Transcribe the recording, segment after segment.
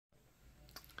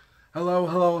Hello,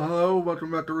 hello, hello.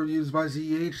 Welcome back to Reviews by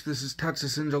ZH. This is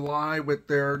Texas in July with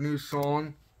their new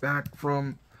song, back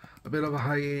from a bit of a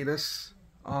hiatus.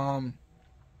 I'm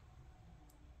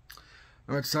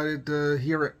excited to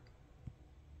hear it.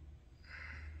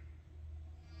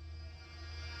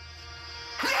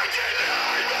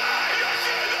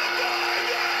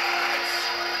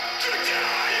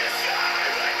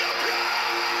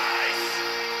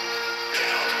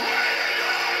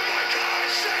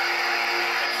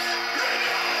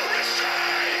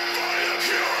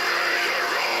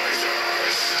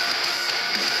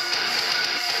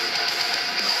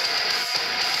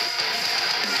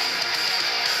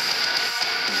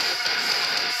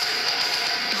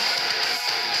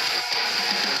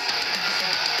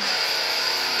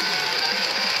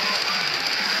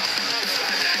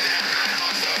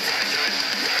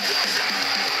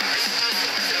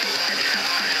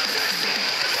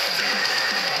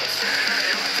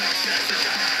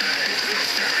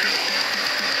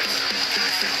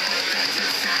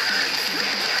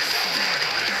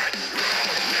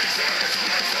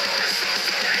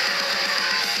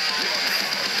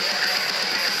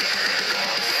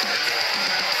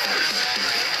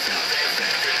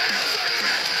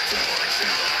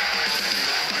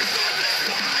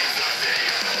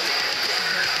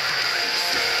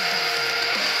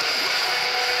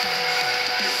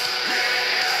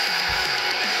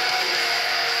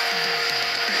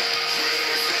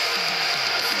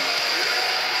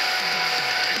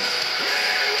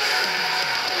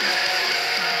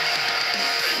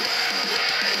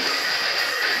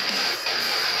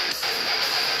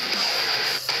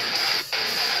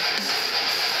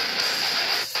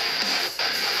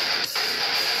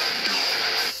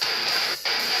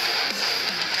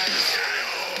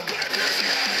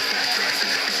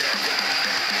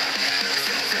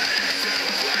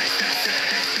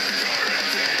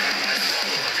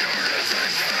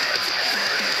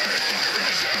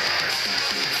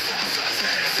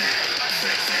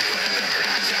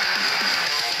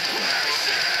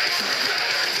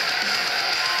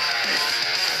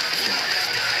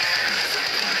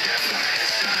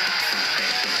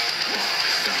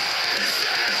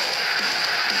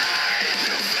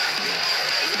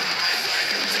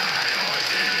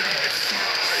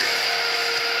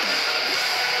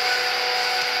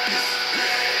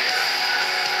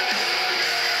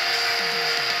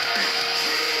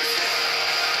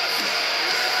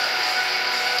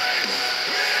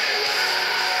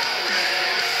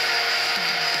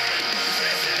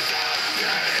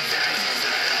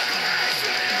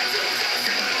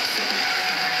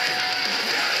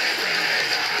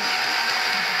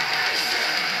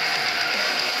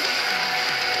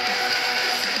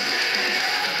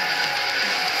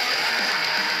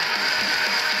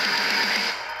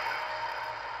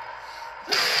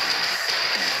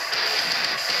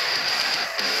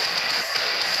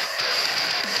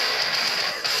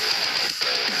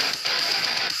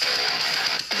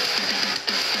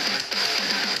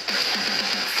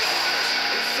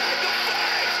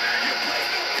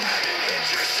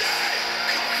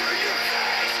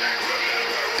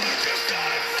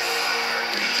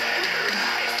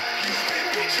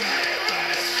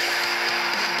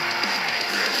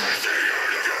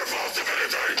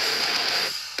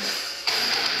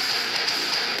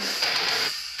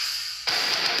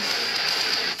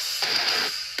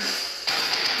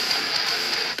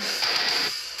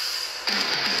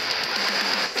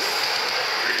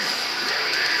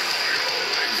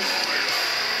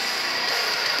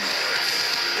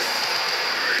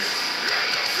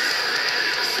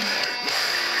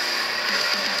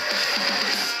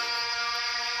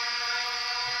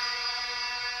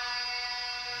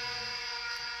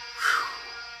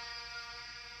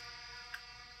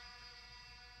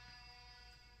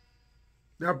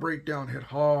 That breakdown hit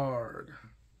hard.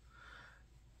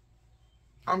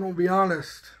 I'm gonna be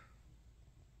honest.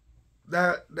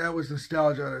 That was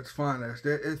nostalgia at its finest.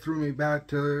 It threw me back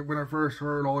to when I first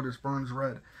heard All This Burns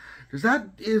Red. Because that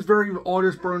is very All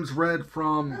This Burns Red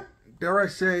from, dare I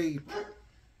say,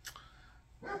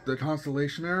 the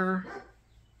Constellation era,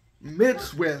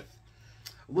 mixed with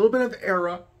a little bit of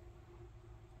Era,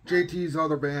 JT's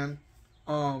other band,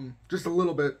 just a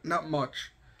little bit, not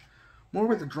much, more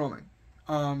with the drumming,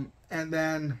 and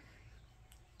then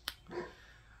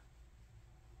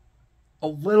a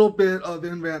little bit of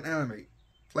Invent Enemy.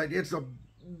 Like it's a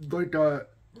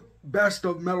best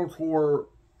of metalcore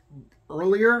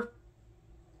earlier.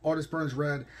 All This Burns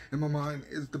Red, in my mind,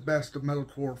 is the best of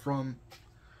metalcore from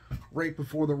right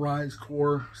before the Rise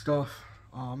core stuff.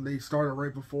 They started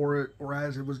right before it, or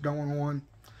as it was going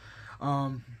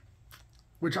on.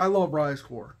 Which I love Rise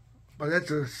core, but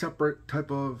that's a separate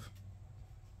type of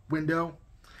window.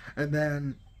 And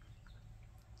then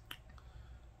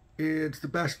it's the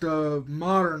best of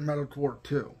modern metalcore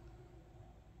too.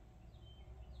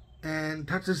 And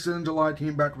Texas in July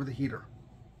came back with a heater.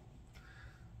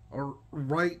 A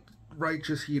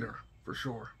righteous heater, for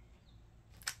sure.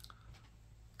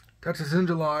 Texas in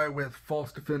July with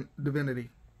False Divinity.